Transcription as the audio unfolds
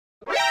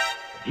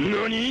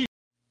NANI?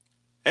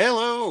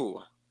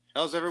 Hello!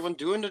 How's everyone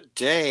doing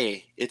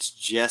today? It's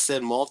Jess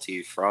and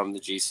Malty from the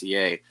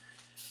GCA.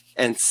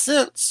 And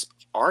since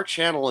our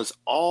channel is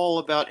all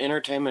about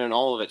entertainment in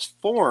all of its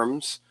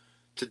forms,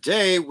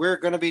 today we're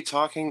going to be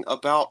talking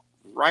about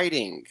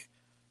writing.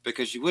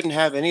 Because you wouldn't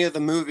have any of the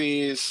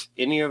movies,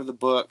 any of the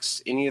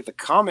books, any of the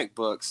comic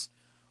books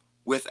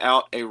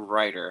without a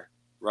writer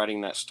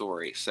writing that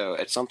story. So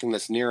it's something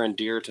that's near and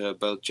dear to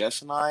both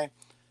Jess and I.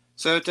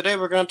 So today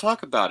we're going to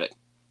talk about it.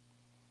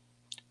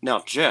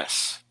 Now,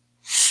 Jess,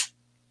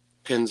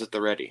 pins at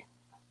the ready.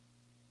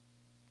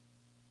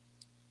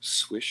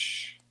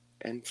 Swish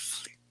and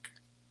flick.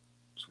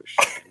 Swish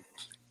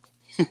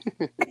and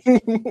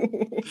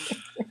flick.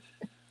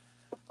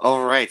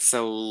 All right,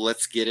 so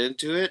let's get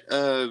into it.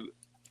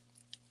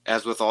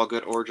 As with all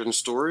good origin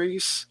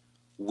stories,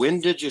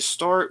 when did you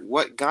start?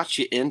 What got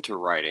you into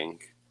writing?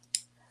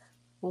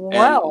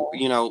 Well,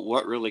 And you know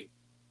what really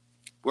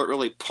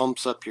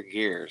pumps up your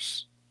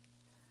gears?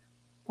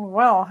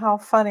 how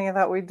funny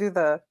that we do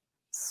the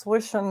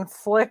swish and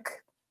flick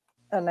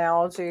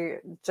analogy.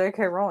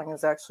 J.K. Rowling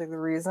is actually the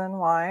reason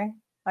why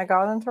I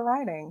got into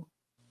writing,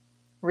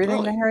 reading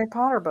the Really? Harry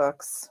Potter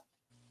books.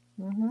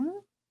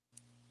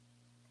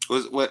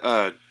 Was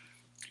what?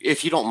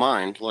 If you don't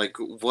mind, like,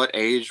 what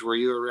age were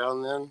you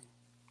around then?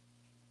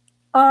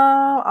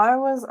 I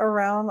was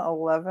around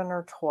 11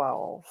 or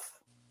 12.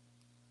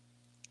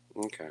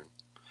 Okay.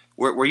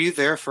 Were you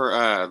there for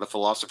the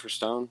Philosopher's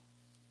Stone?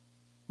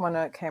 When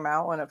it came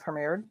out, when it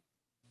premiered,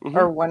 Mm-hmm.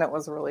 or when it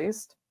was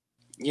released.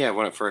 Yeah,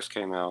 when it first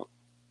came out.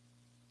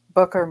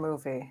 Book or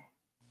movie?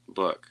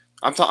 Book.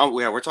 I'm talking.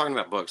 Yeah, we're talking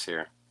about books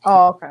here.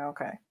 Oh,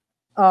 okay.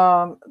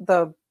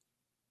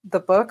 The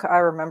book, I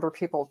remember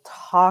people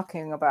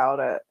talking about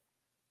it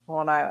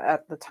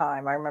at the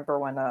time. I remember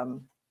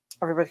when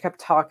everybody kept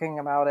talking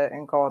about it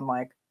and going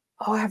like,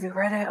 "Oh, have you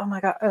read it? Oh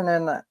my god!" And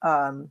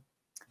then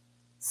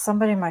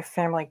somebody in my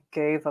family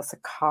gave us a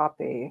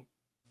copy.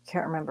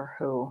 Can't remember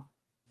who,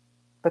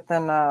 but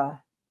then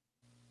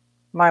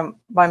my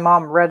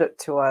mom read it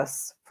to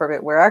us for a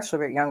bit. We're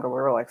actually a bit younger. We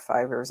were like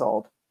 5 years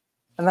old,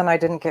 and then I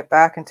didn't get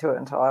back into it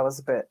until I was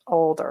a bit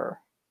older.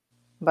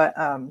 But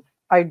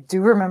I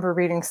do remember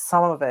reading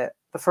some of it,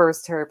 the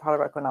first Harry Potter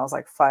book, when I was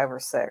like 5 or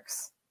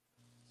 6.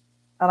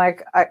 And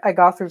I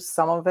got through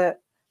some of it,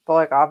 but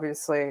like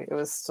obviously it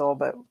was still a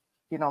bit,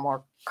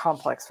 more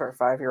complex for a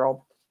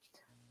 5-year-old.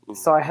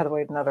 So I had to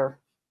wait another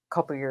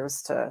couple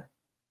years to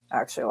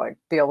actually like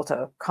be able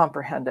to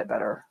comprehend it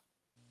better.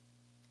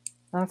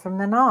 And from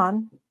then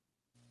on,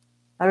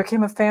 I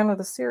became a fan of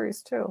the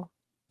series too.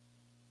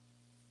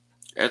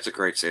 It's a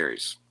great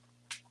series.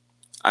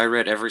 I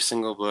read every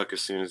single book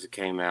as soon as it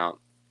came out.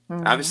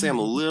 Obviously, I'm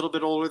a Mm-hmm. little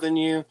bit older than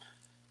you,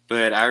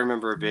 but I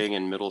remember being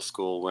in middle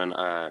school when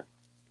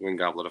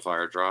Goblet of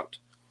Fire dropped,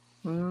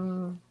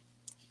 Mm.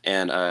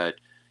 and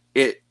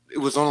it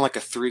was on like a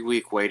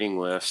 3-week waiting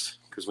list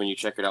because when you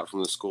check it out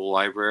from the school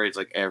library, it's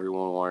like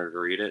everyone wanted to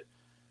read it.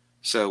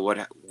 So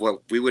what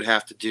we would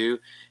have to do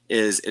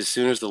is as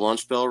soon as the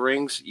lunch bell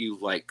rings, you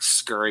like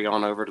scurry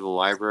on over to the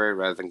library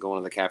rather than going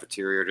to the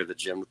cafeteria or to the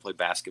gym to play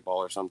basketball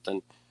or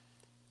something,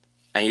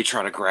 and you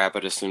try to grab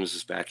it as soon as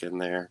it's back in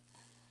there.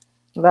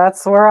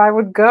 That's where I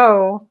would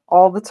go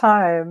all the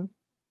time.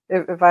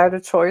 If I had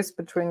a choice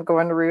between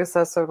going to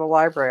recess or the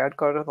library, I'd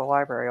go to the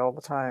library all the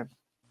time.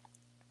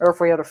 Or if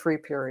we had a free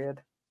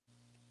period.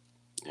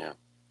 Yeah.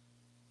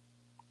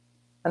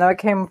 And I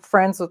became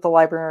friends with the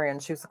librarian.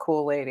 She was a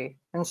cool lady.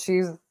 And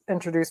she's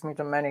introduced me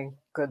to many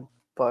good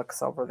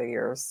books over the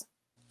years.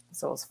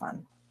 So it was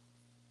fun.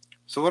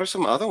 So what are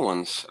some other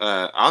ones?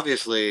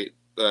 Obviously,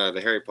 the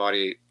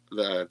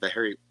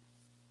Harry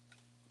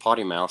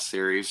Potty Mouse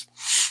series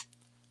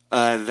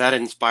that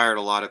inspired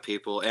a lot of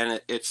people,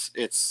 and it's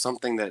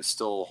something that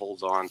still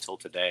holds on till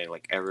today.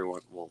 Like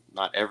everyone, well,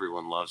 not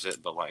everyone loves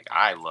it, but like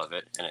I love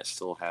it, and it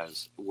still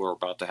has. We're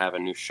about to have a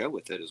new show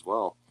with it as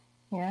well,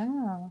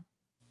 Yeah.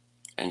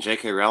 and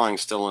J.K. Rowling's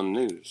still in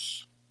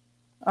news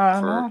I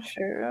for know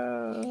she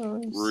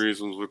is.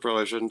 reasons we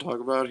probably shouldn't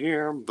talk about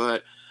here.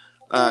 But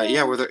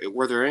yeah,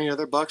 were there any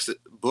other books that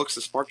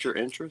sparked your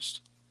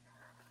interest?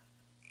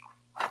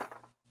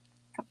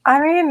 I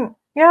mean,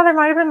 yeah, there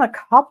might have been a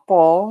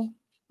couple.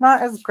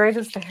 Not as great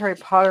as the Harry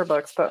Potter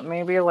books, but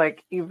maybe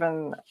like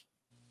even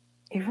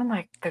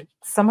like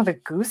some of the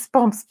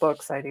Goosebumps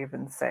books, I'd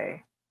even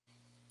say.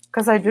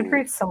 Because I did Ooh,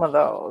 read some of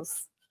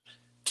those.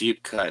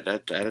 deep cut.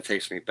 That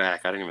takes me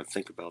back. I didn't even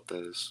think about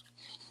those.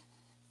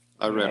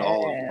 I read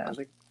all of them. Yeah. I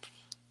think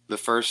the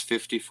first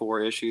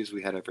 54 issues,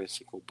 we had every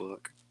single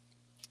book.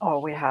 Oh,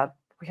 we had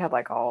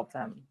like all of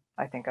them,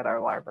 I think, at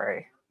our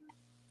library.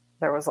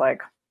 There was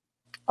like,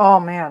 oh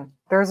man,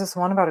 there's this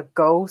one about a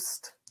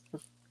ghost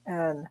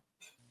and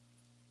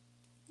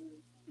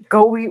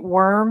go eat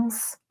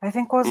worms, I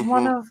think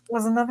Mm-hmm.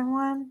 was another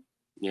one.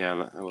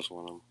 Yeah, that was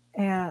one of them.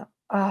 And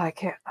I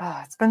can't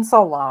it's been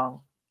so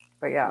long.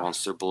 But yeah.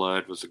 Monster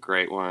Blood was a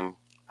great one.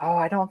 Oh,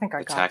 I don't think I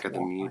got Attack to of the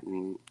that one.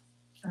 Mutant,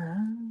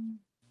 Um,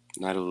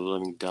 Night of the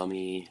Living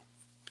Dummy.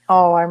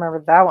 oh, I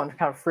remember that one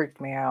kind of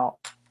freaked me out.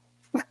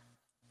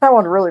 That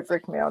one really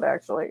freaked me out,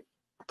 actually.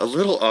 A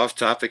little off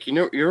topic.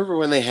 You remember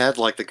when they had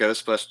like the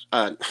Ghostbusters?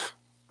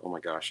 Oh my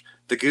gosh,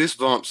 the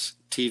Goosebumps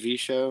TV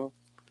show.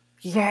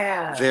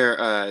 Yeah.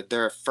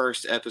 Their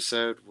first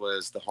episode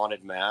was the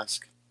Haunted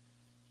Mask,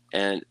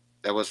 and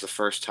that was the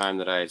first time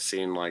that I had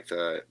seen like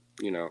the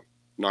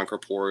non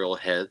corporeal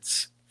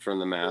heads from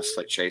the mask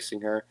like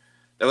chasing her.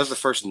 That was the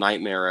first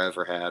nightmare I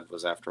ever had.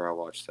 Was after I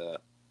watched that.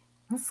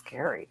 That's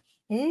scary.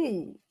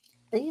 Eee.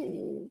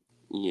 Eee.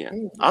 Yeah,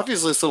 Eee.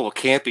 obviously it's a little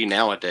campy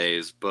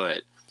nowadays,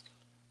 but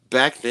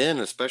back then,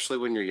 especially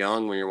when you're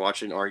young, when you're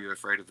watching Are You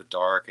Afraid of the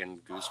Dark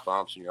and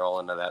Goosebumps and you're all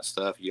into that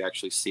stuff, you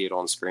actually see it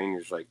on screen.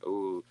 You're just like,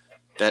 oh,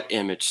 that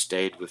image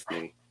stayed with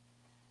me.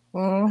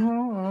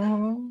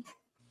 Mm-hmm.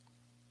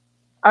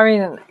 I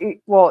mean,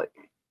 well,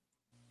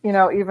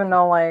 even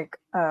though like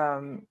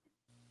I'm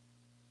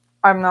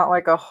not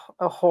like a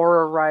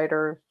horror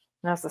writer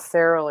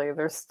necessarily,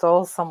 there's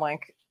still some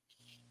like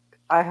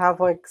I have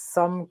like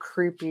some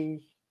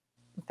creepy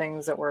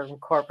things that were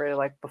incorporated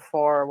like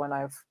before when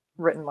I've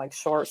written like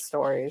short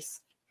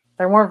stories.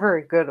 They weren't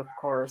very good, of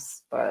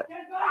course, but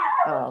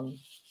um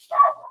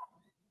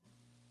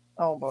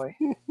oh boy.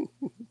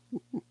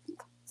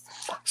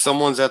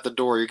 Someone's at the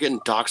door. You're getting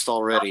doxxed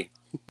already.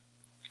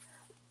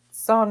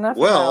 So enough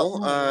about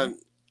Well, me.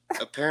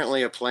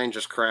 apparently a plane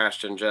just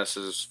crashed in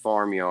Jess's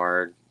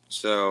farmyard.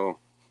 So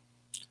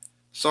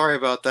sorry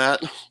about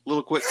that.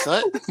 Little quick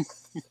cut.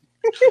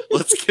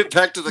 Let's get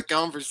back to the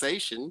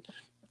conversation.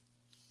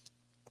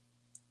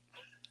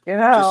 You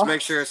Just know.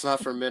 make sure it's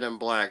not for Men in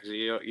Black.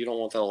 You don't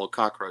want that little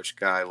cockroach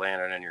guy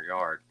landing in your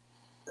yard.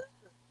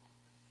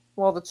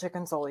 Well, the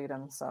chickens will eat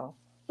him, so.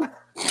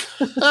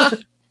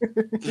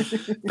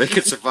 They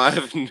can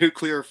survive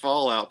nuclear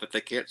fallout, but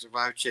they can't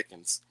survive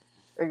chickens.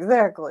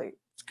 Exactly.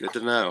 It's good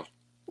to know.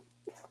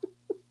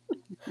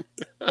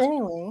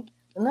 Anyway,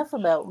 enough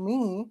about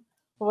me.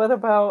 What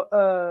about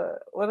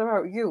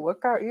you?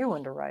 What got you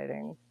into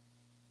writing?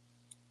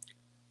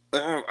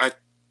 I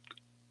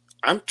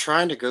I'm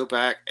trying to go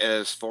back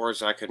as far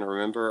as I can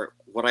remember.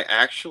 What I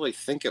actually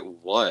think it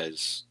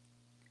was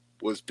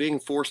being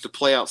forced to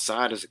play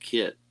outside as a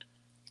kid.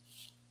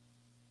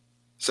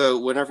 So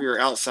whenever you're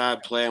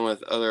outside playing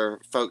with other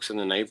folks in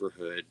the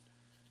neighborhood,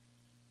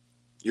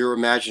 your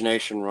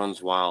imagination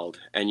runs wild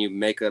and you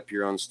make up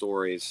your own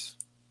stories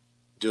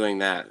doing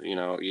that.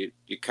 You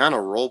kind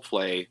of role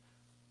play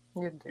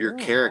You your do,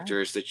 huh?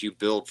 characters that you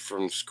build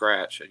from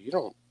scratch. You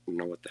don't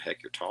know what the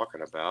heck you're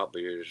talking about,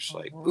 but you're just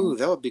like, Mm-hmm. ooh,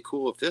 that would be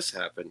cool if this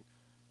happened.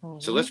 So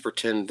Mm-hmm. let's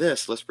pretend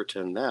this, let's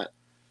pretend that.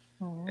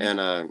 Mm-hmm.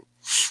 And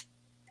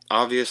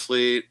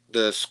obviously,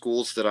 the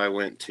schools that I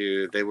went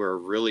to, they were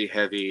really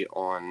heavy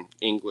on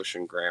English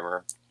and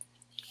grammar.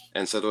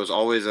 And so there was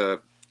always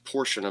a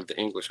portion of the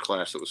English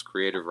class that was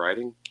creative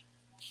writing.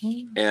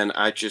 And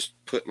I just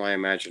put my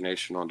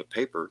imagination onto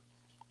paper.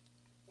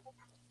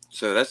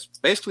 So that's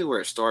basically where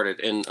it started.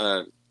 And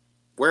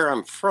where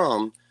I'm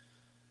from,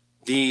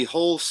 the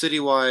whole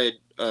citywide,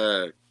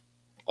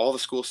 all the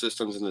school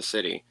systems in the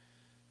city,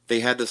 they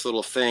had this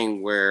little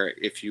thing where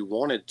if you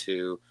wanted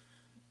to,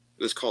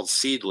 it was called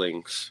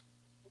Seedlings.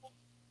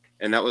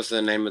 And that was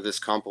the name of this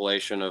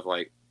compilation of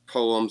like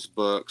poems,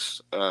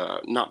 books,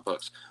 not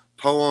books,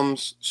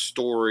 poems,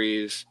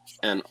 stories,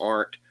 and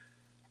art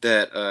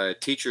that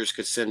teachers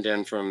could send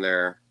in from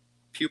their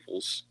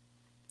pupils.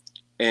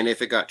 And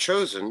if it got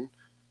chosen,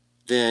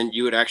 then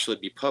you would actually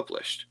be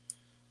published.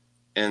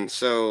 And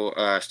so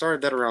I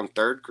started that around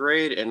third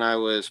grade, and I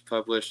was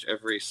published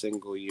every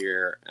single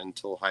year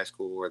until high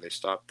school, where they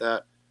stopped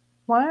that.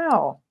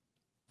 Wow.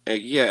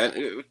 Yeah,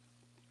 and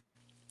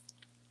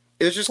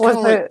it was just kind Was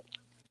of like it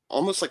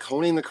almost like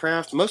honing the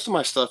craft. Most of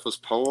my stuff was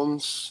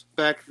poems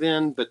back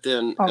then, but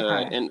then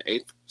okay? in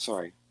eighth,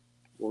 sorry,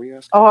 what were you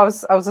Oh,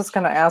 asking? I was just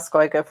gonna ask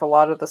like if a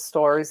lot of the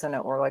stories in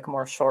it were like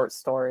more short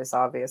stories,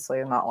 obviously,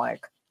 and not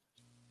like,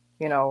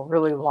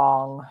 really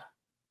long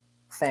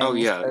Oh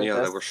things. yeah, They're yeah,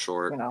 they just, were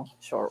short,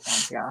 short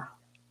ones, yeah.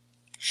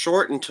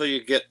 short until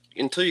you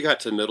got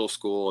to middle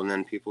school, and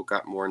then people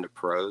got more into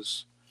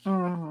prose.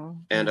 Mm-hmm.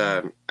 And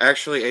Mm-hmm.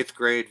 actually, eighth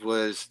grade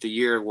was the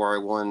year where I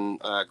won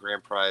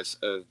grand prize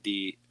of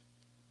the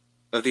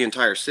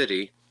entire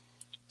city.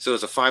 So it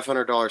was a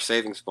 $500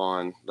 savings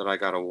bond that I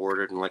got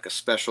awarded, and like a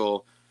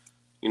special,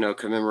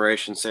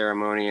 commemoration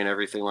ceremony and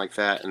everything like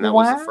that. And that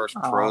was the first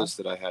Wow. prose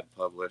that I had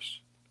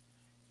published.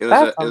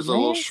 That's It was a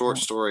little short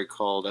amazing. story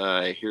called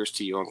 "Here's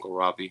to You, Uncle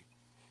Robbie."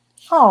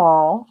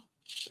 Oh.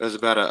 It was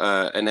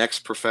about an ex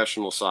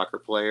professional soccer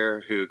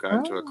player who got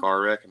into a Mm.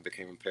 car wreck and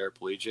became a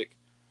paraplegic.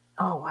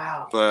 Oh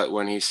wow. But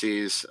when he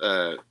sees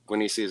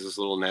his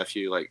little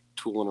nephew like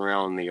tooling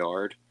around in the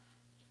yard,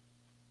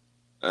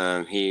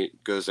 he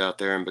goes out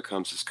there and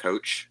becomes his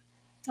coach.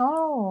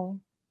 Oh.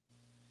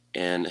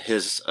 And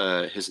his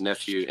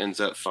nephew ends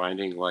up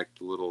finding like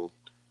the little,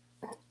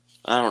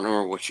 I don't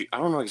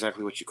know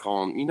exactly what you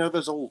call them. You know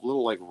those old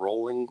little like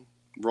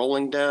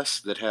rolling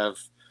desks that have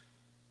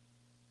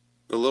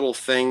the little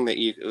thing that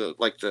you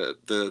like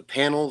the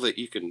panel that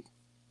you can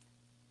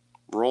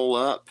roll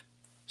up,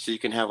 so you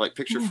can have like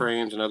picture Mm.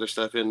 frames and other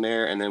stuff in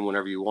there, and then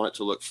whenever you want it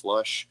to look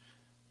flush,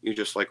 You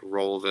just like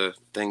roll the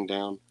thing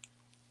down.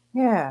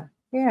 Yeah,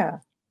 yeah.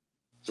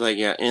 So like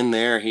yeah, in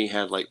there he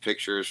had like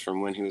pictures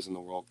from when he was in the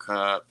World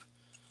Cup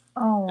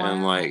Oh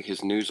and wow. like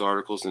his news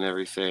articles and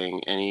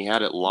everything, and he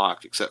had it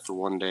locked except for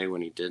one day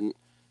when he didn't.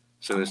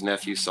 So his Oh,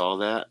 nephew saw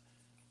that,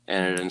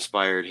 and it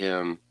inspired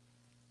him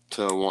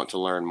to want to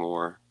learn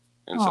more.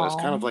 And so it's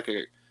kind of oh,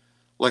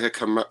 like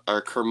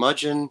a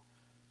curmudgeon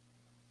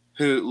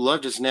who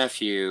loved his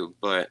nephew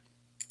but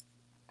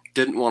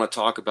didn't want to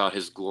talk about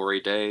his glory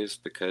days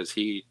because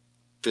he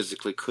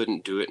physically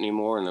couldn't do it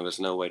anymore, and there was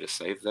no way to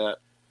save that.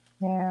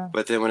 yeah.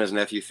 But then when his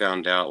nephew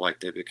found out, like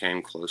they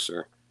became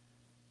closer,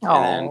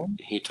 and then Oh,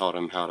 he taught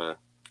him how to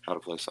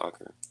play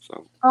soccer.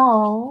 So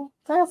oh,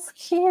 that's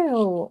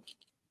cute.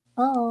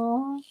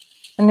 Oh.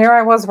 And here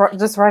I was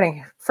just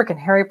writing freaking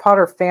Harry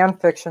Potter fan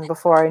fiction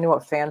before I knew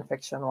what fan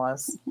fiction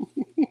was.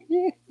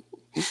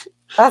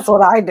 That's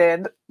what I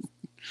did.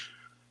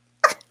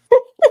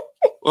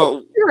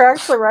 well, You were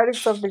actually writing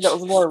something that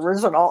was more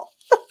original.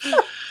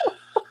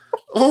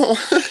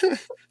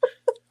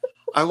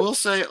 I will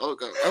say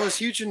I was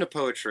huge into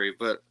poetry,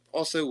 but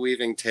also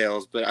weaving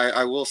tales. But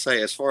I will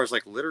say, as far as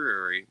like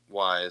literary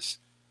wise,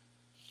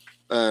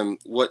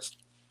 what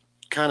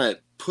kind of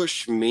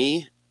pushed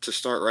me to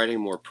start writing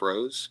more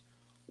prose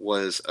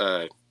was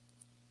Lord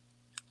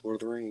of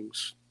the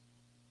Rings.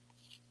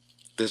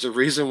 There's a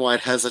reason why it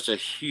has such a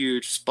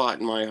huge spot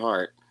in my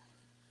heart.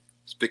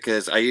 It's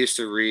because I used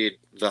to read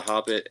The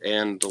Hobbit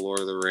and The Lord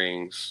of the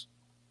Rings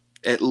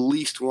at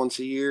least once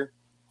a year,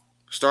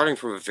 starting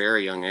from a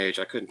very young age.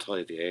 I couldn't tell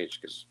you the age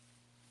because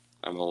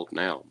I'm old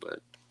now, but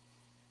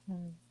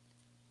Mm.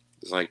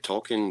 it's like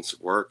Tolkien's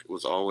work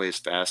was always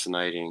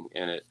fascinating,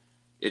 and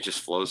it just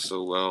flows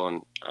so well,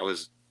 and I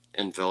was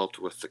enveloped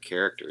with the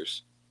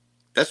characters.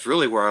 That's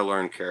really where I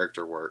learned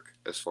character work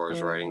as far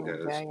as writing Yeah,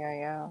 goes. yeah,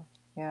 yeah,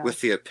 yeah, With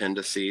the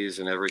appendices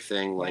and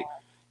everything, yeah, like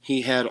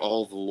he had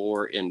all the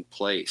lore in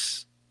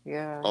place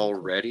yeah.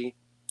 already,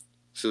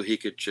 so he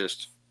could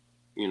just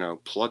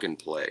plug and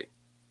play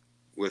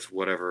with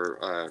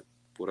whatever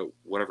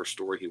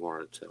story he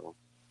wanted to tell.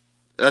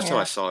 That's how I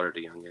Yeah, saw it at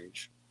a young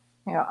age.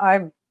 yeah.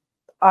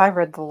 I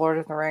read The Lord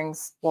of the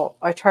Rings. Well,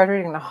 I tried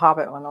reading The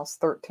Hobbit when I was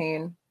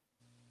 13.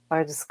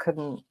 I just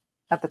couldn't.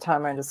 At the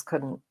time, I just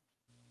couldn't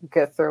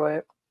get through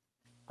it.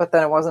 But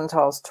then it wasn't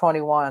until I was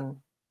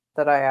 21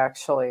 that I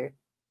actually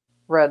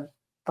read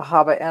The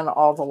Hobbit and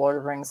all the Lord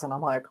of the Rings, and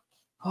I'm like,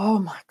 oh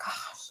my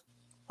gosh,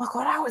 look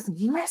what I was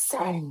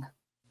missing.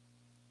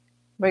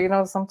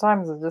 But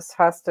sometimes it just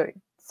has to,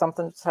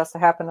 something just has to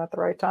happen at the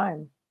right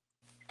time.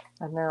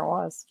 And there it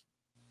was.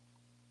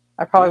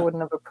 I probably Yeah.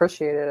 wouldn't have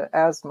appreciated it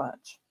as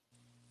much.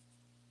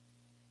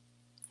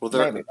 Well,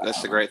 Maybe, but I that's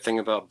don't the know. great thing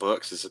about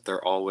books is that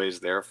they're always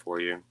there for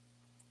you.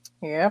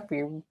 Yep,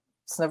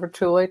 it's never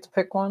too late to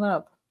pick one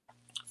up.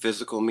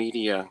 Physical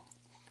media,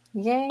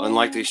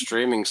 unlike Yeah. these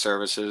streaming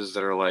services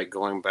that are like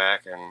going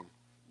back and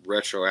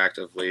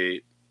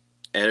retroactively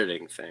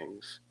editing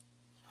things.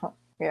 Huh.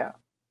 Yeah.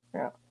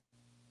 Yeah.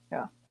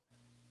 Yeah.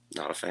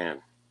 Not a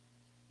fan.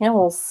 Yeah.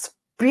 Well,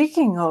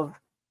 speaking of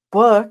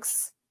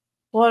books,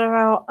 what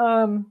about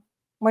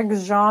like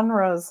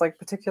genres, like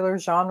particular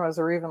genres,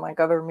 or even like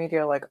other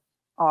media, like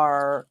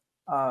art,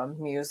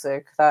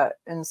 music that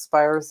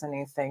inspires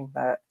anything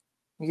that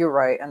you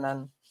write, and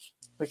then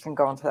we can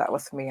go into that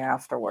with me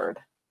afterward.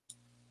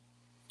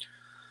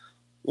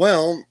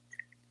 Well,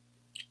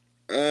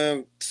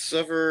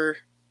 Sever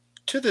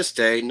to this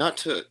day, not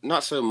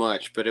so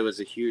much, but it was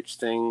a huge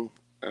thing.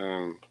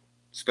 Um,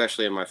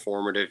 Especially in my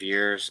formative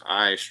years,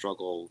 I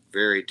struggle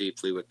very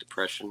deeply with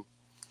depression.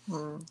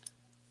 Mm.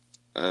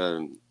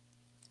 Um,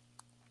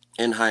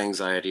 and high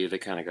anxiety, they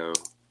kind of go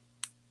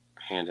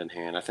hand in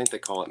hand. I think they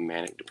call it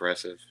manic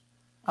depressive.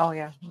 Oh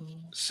yeah. Mm-hmm.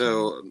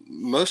 So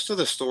most of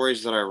the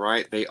stories that I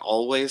write, they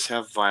always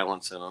have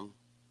violence in them.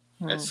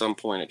 At Mm-hmm. some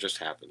point, it just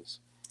happens.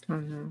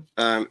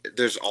 Mm-hmm.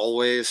 There's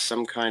always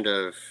some kind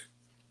of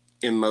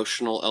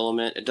emotional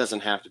element. It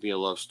doesn't have to be a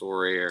love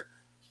story or,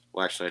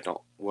 well, actually, I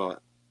don't.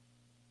 Well,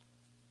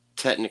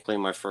 technically,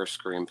 my first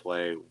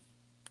screenplay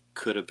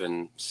could have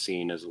been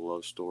seen as a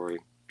love story,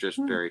 just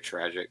very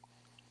tragic.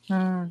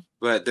 Mm-hmm.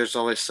 But there's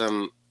always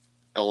some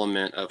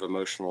element of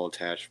emotional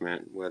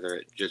attachment, whether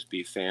it just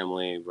be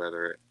family,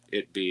 whether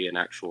it be an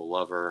actual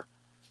lover,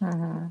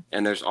 Mm-hmm.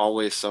 and there's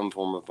always some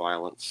form of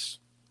violence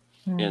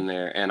in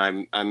there, and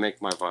I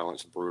make my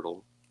violence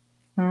brutal.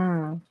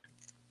 Mm-hmm.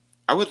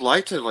 I would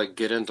like to like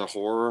get into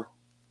horror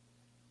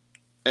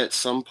at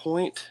some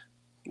point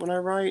when I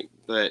write,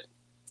 but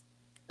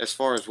as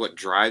far as what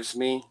drives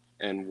me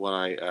and what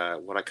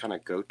I kind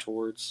of go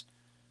towards,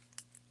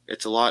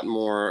 it's a lot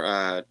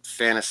more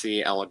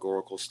fantasy,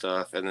 allegorical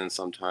stuff, and then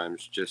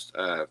sometimes just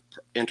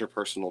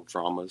interpersonal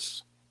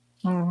dramas.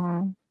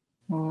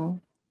 Mm-hmm. Mm-hmm.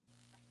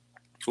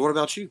 So what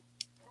about you?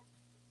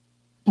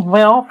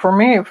 Well, for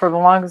me, for the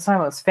longest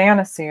time, it was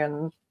fantasy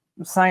and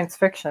science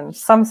fiction.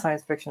 Some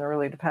science fiction, it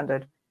really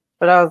depended.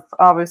 But I was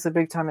obviously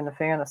big time into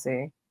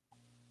fantasy.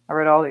 I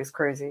read all these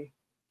crazy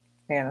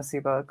fantasy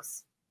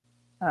books.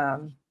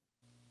 Um,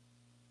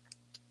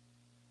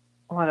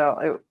 what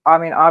else? I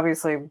mean,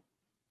 obviously,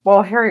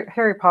 Well,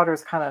 Harry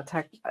Potter's kind of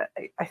tech.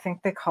 I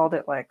think they called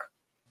it like,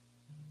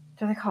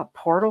 do they call it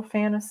portal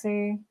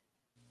fantasy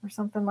or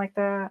something like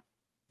that?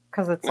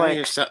 Because it's Now like,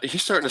 you're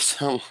starting to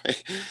sound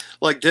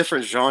like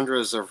different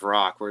genres of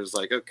rock, where it's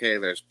like, okay,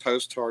 there's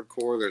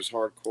post-hardcore, there's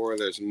hardcore,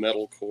 there's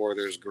metalcore,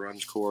 there's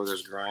grungecore,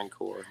 there's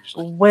grindcore. It's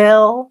like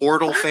well,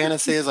 Portal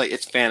fantasy is like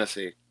it's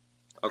fantasy.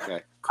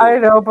 Okay, I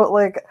cool. know, but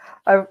like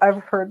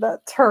I've heard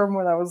that term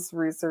when I was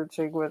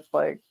researching with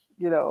like,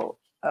 you know,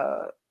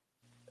 uh,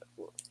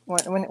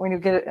 when you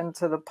get it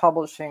into the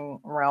publishing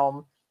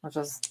realm, which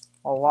is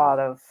a lot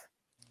of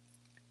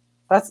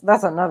that's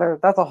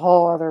a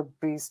whole other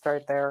beast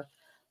right there.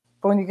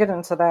 But when you get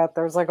into that,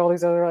 there's like all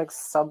these other like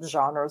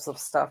subgenres of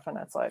stuff, and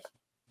it's like,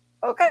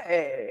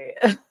 okay,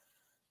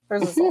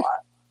 there's just a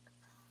lot.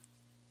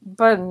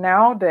 But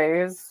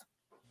nowadays,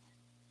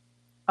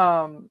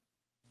 um,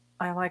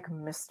 I like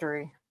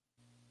mystery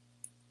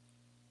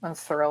and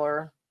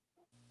thriller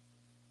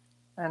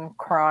and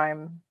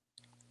crime,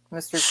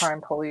 mystery,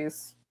 crime,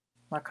 police,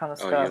 that kind of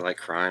Oh, you stuff. like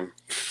crime?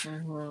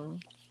 Hmm.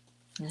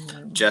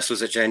 Hmm. Jess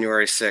was at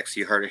January 6th.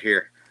 You heard it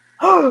here.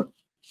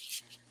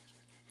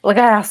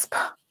 Gasp!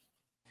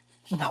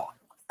 No.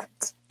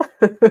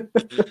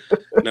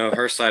 No,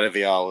 her side of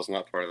the aisle was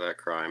not part of that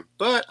crime.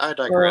 But I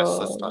digress.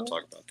 Let's not uh,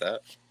 talk about that.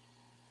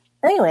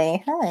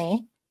 anyway, hi.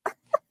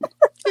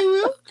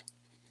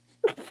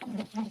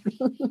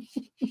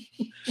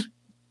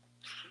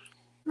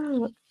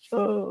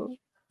 Oh.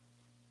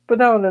 But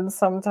no, then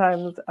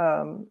sometimes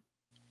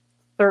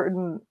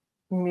certain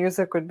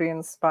music would be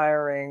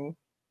inspiring,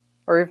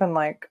 or even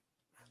like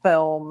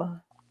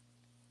film,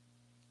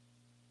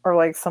 or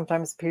like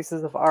sometimes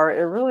pieces of art.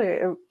 It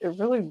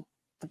really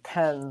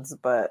depends,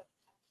 but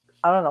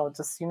I don't know.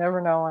 Just you never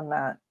know when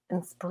that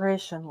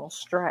inspiration will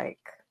strike,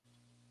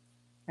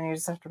 and you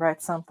just have to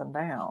write something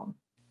down.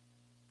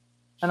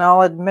 And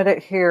I'll admit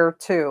it here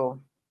too.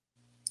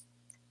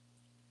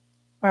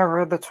 I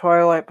read the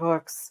Twilight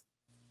books,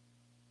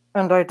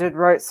 and I did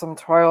write some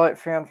Twilight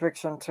fan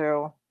fiction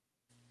too,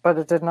 but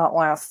it did not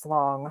last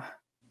long.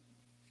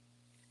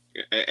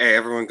 Hey,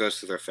 everyone goes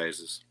through their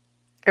phases.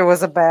 It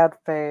was a bad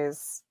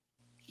phase.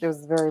 It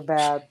was very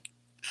bad.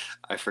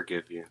 I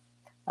forgive you.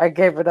 I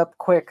gave it up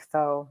quick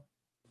though.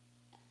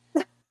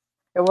 It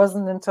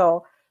wasn't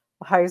until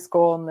high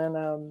school and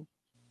then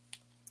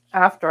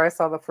after I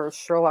saw the first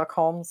Sherlock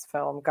Holmes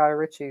film, Guy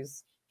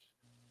Ritchie's,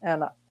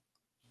 and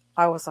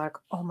I was like,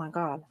 "Oh my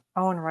god,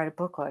 I want to write a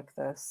book like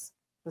this.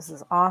 This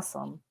is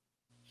awesome."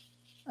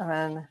 And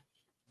then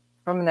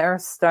from there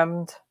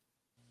stemmed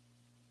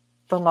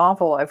the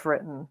novel I've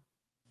written,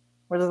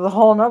 which is a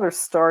whole nother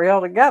story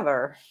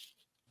altogether.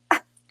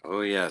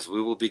 Oh, yes,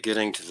 we will be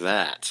getting to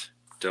that.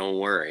 Don't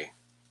worry.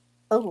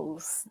 Oh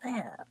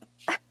snap!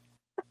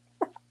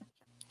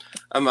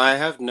 I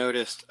have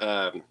noticed,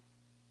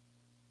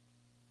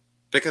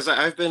 because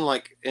I've been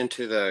like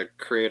into the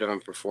creative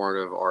and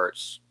performative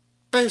arts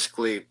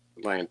basically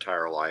my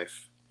entire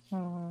life.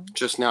 Hmm.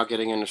 Just now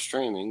getting into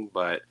streaming,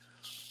 but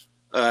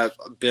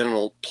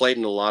played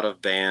in a lot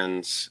of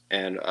bands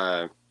and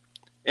an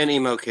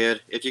emo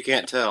kid. If you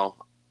can't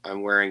tell,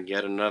 I'm wearing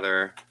yet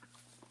another,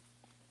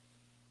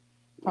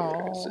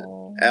 where is it,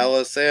 Oh.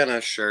 Alice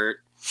Anna shirt.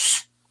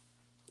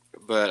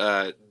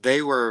 But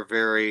they were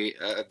very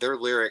their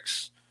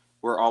lyrics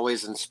were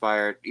always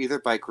inspired either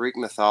by Greek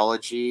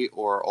mythology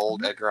or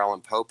old Edgar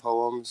Allan Poe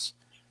poems.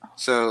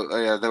 So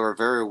they were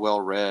very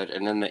well read.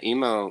 And in the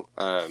emo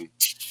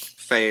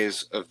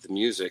phase of the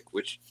music,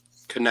 which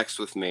connects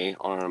with me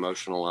on an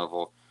emotional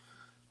level,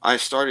 I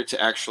started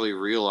to actually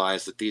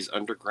realize that these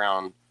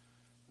underground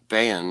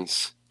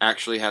bands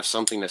actually have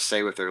something to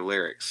say with their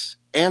lyrics,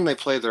 and they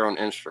play their own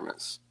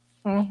instruments.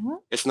 Hmm.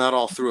 It's not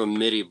all through a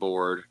MIDI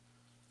board.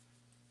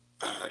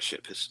 That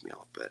shit pisses me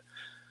off, but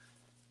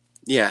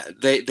yeah,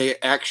 they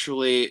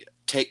actually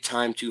take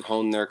time to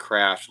hone their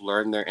craft,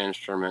 learn their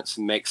instruments,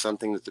 make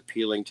something that's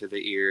appealing to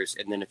the ears,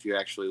 and then if you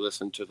actually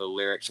listen to the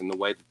lyrics and the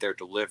way that they're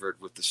delivered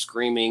with the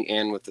screaming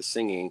and with the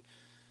singing,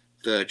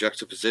 the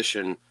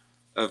juxtaposition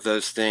of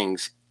those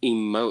things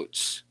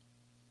emotes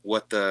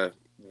what the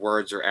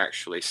words are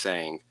actually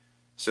saying.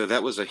 So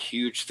that was a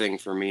huge thing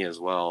for me as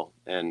well,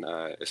 and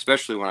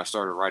especially when I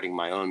started writing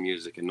my own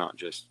music and not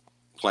just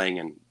playing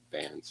in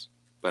bands,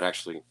 but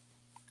actually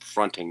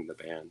fronting the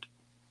band.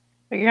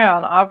 Yeah,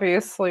 and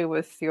obviously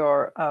with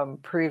your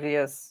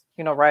previous,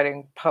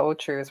 writing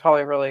poetry is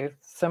probably really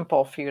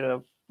simple for you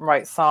to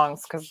write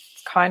songs because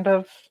it's kind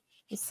of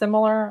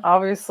similar.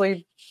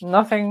 Obviously,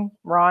 nothing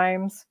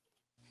rhymes,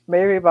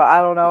 maybe, but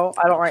I don't know.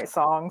 I don't write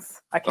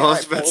songs. I I can't was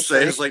write about to say,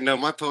 poetry. it's like, no,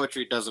 my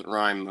poetry doesn't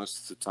rhyme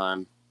most of the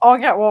time. Oh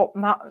yeah, well,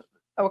 not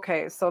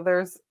okay. So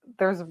there's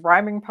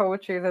rhyming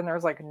poetry, then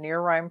there's like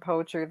near rhyme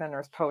poetry, then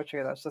there's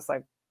poetry that's just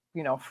like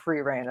free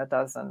reign. It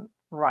doesn't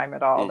rhyme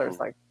at all. There's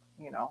Hmm. like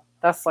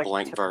that's like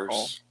Blank typical,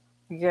 verse.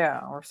 yeah,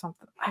 or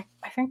something. I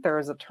think there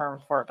is a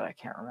term for it, but I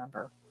can't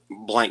remember.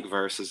 Blank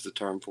verse is the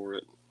term for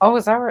it. Oh,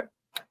 is that right?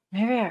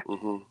 Maybe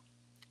Hmm.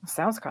 it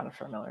sounds kind of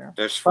familiar,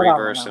 There's but free I don't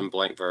verse know. and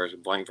blank verse.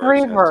 Blank verse Free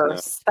has no.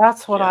 verse.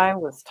 That's what Yeah. I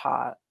was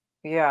taught.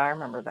 Yeah, I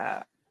remember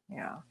that.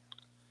 Yeah.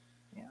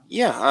 Yeah.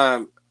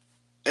 Yeah,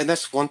 and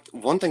that's one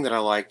thing that I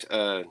liked.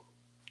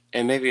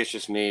 And maybe it's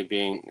just me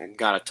being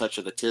got a touch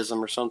of the tism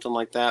or something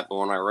like that. But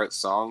when I wrote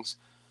songs,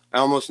 I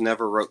almost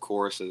never wrote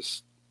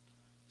choruses.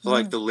 So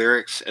like Mm. the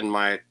lyrics in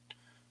my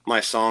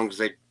songs,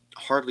 they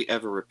hardly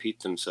ever repeat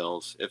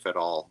themselves, if at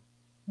all.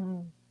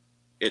 Mm.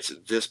 It's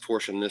this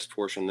portion, this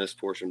portion, this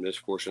portion, this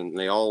portion. And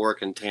they all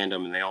work in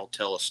tandem, and they all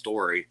tell a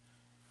story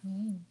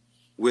Mm.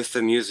 with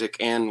the music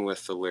and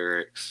with the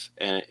lyrics.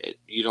 And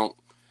you don't.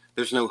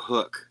 There's no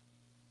hook,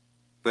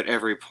 but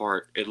every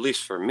part, at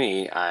least for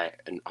me, I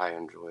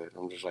enjoy it.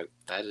 I'm just like,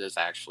 that is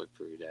actually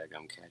pretty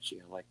daggum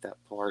catchy. I like that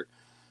part.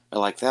 I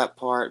like that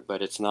part,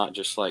 but it's not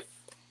just like,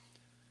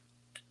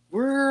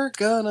 we're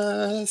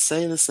gonna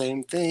say the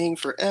same thing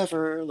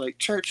forever, like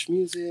church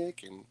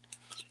music, and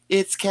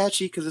it's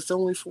catchy because it's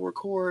only four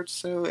chords,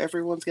 so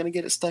everyone's gonna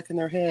get it stuck in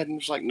their head. And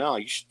it's like, no,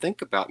 you should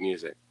think about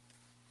music.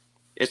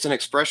 It's an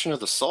expression of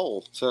the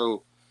soul.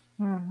 So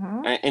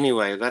Mm-hmm.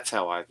 anyway, that's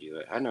how I view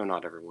it. I know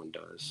not everyone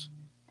does.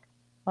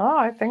 Oh,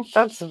 I think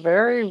that's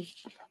very.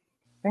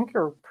 I think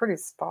you're pretty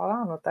spot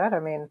on with that. I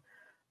mean,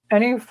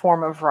 any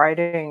form of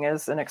writing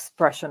is an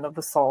expression of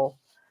the soul.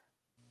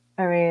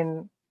 I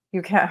mean,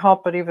 you can't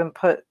help but even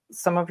put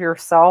some of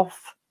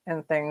yourself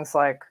in things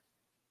like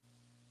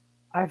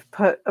I've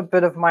put a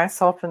bit of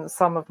myself in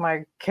some of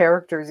my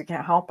characters. You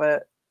can't help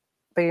it,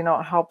 but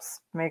it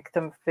helps make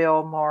them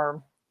feel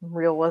more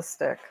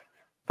realistic.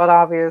 But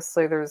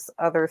obviously, there's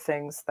other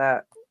things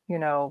that you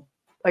know,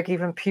 like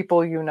even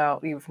people you've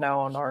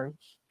known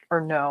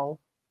or know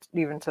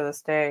even to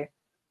this day.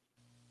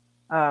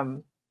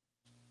 Um,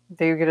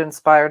 they get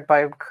inspired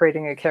by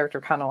creating a character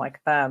kind of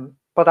like them.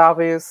 But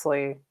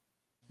obviously,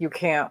 you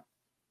can't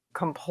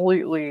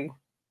completely,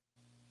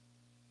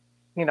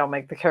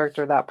 make the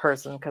character that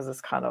person because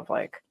it's kind of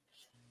like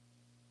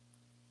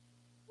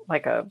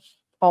a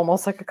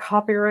almost like a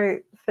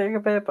copyright thing a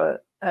bit.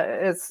 But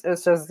it's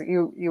just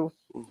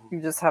Hmm.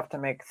 you just have to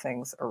make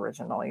things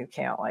original. You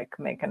can't like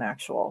make an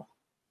actual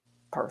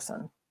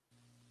person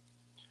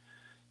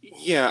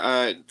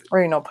Yeah,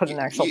 or put an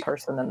actual y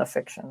person in the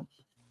fiction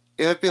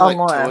it'd be like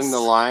towing the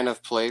unless line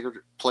of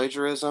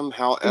plagiarism.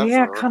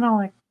 yeah, However, kind of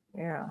like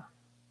yeah,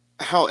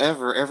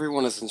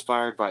 everyone is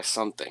inspired by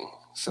something.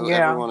 So yeah,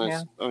 everyone yeah,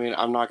 is. I mean,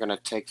 I'm not going to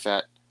take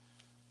that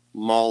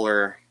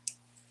Mahler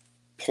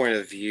point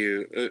of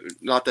view.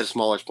 Not that it's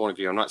Mahler's point of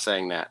view. I'm not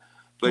saying that,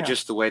 but yeah,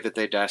 just the way that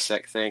they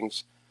dissect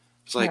things.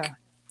 It's like yeah.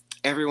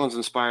 everyone's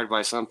inspired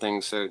by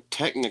something. So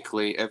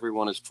technically,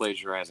 everyone is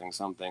plagiarizing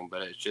something,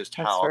 but it's just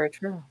That's very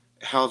true.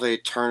 how they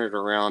turn it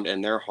around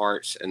in their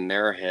hearts and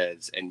their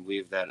heads and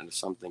weave that into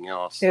something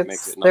else. It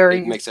makes It's it not. their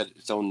It makes it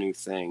its own new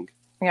thing.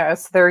 Yeah,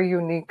 it's their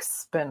unique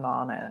spin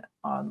on it,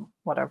 on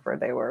whatever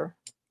they were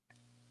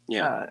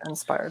Yeah.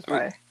 inspired I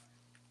mean, by.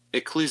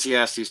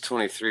 Ecclesiastes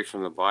 23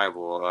 from the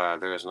Bible,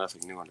 there is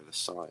nothing new under the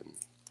sun.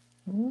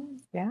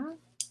 Yeah,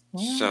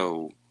 yeah.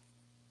 So,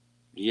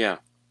 yeah,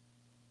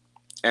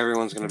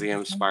 everyone's going to be Mhm.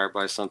 inspired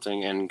by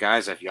something. And,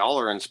 guys, if y'all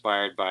are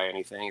inspired by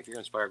anything, if you're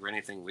inspired by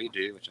anything we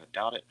do, which I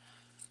doubt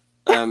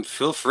it,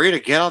 feel free to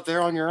get out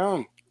there on your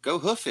own. Go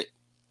hoof it.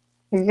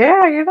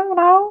 Yeah, you don't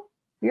know.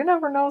 You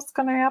never know what's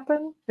going to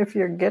happen if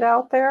you get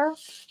out there.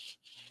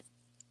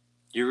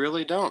 You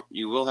really don't.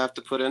 You will have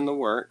to put in the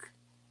work.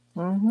 It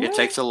Mm-hmm.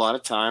 takes a lot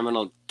of time and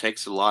it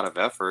takes a lot of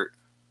effort.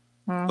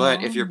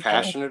 But if you're Mm-hmm.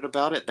 passionate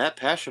about it, that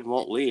passion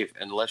won't leave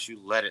unless you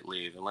let it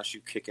leave, unless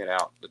you kick it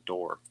out the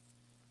door.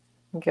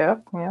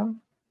 Yep, yeah.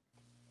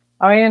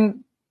 I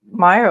mean,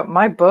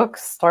 my book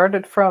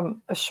started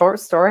from a short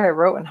story I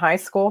wrote in high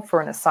school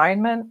for an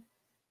assignment,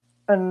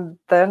 and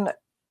then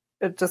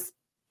it just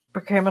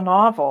became a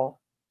novel.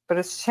 But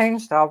it's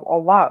changed a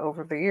lot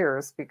over the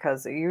years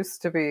because it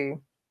used to be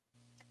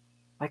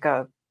like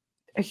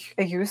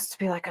it used to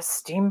be like a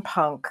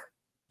steampunk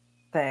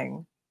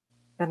thing.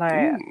 Then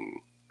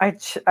Ooh.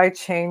 I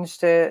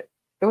changed it.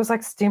 It was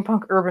like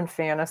steampunk urban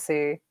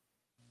fantasy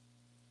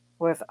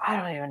with I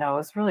don't even know.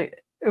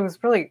 It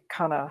was really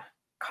kind of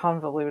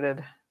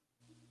convoluted.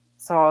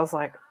 So I was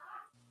like,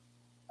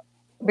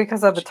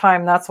 because at the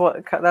time that's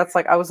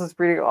like I was just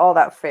reading all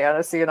that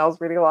fantasy and I was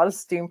reading a lot of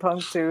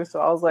steampunk too. So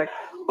I was like,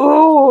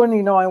 oh,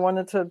 and I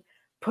wanted to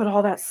put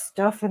all that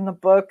stuff in the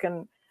book,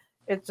 and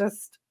it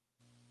just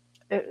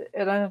it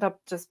ended up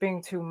just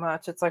being too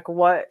much. It's like,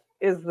 what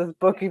is this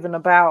book even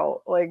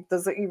about? Like,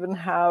 does it even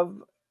have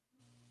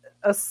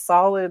a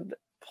solid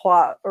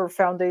plot or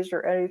foundation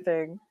or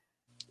anything?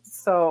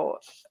 So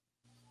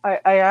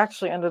I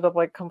actually ended up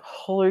like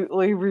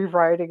completely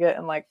rewriting it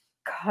and like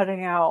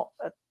cutting out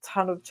a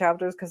ton of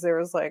chapters because it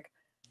was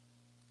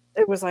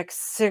like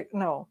six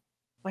no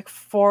like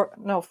four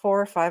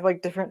or five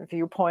like different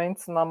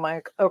viewpoints, and I'm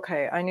like,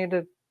 okay, I need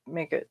to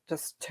make it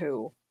just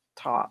two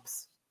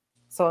tops.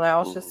 So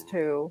now it's just Ooh.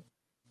 two.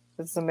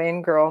 It's the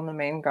main girl and the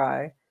main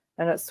guy,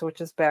 and it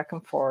switches back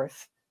and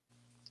forth.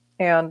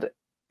 And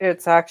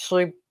it's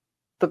actually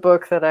the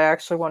book that I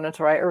actually wanted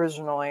to write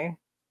originally.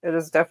 It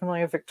is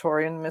definitely a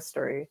Victorian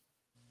mystery.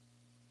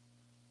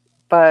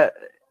 But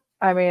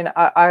I mean,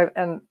 I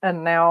and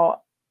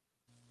now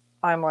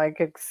I'm like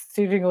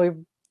exceedingly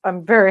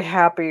I'm very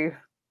happy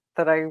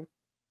that I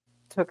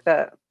took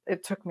that.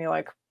 It took me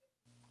like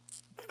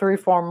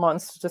 3-4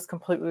 months to just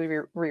completely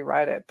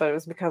rewrite it, but it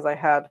was because I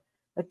had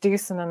a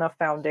decent enough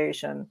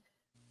foundation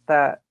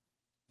that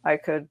I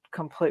could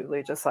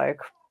completely just like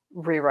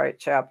rewrite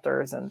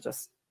chapters and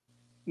just,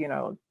 you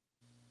know,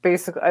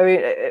 basically, I mean,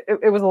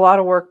 it was a lot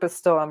of work, but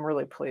still, I'm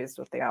really pleased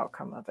with the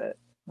outcome of it.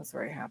 I was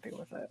very happy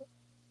with it.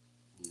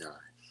 Nice.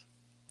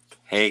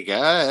 Hey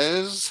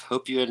guys,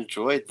 hope you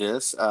enjoyed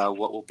this.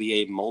 What will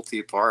be a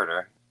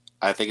multi-parter?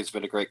 I think it's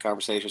been a great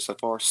conversation so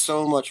far.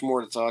 So much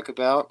more to talk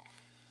about.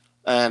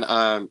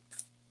 And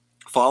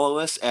follow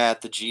us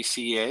at the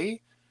GCA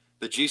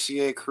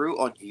crew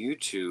on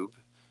YouTube.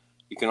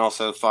 You can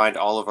also find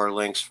all of our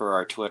links for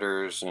our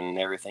Twitters and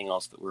everything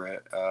else that we're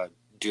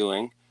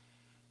doing.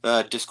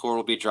 Discord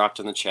will be dropped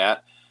in the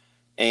chat.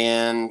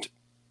 And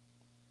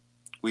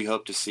we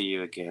hope to see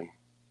you again.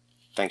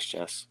 Thanks,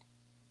 Jess.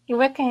 You're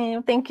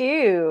welcome. Thank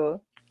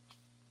you.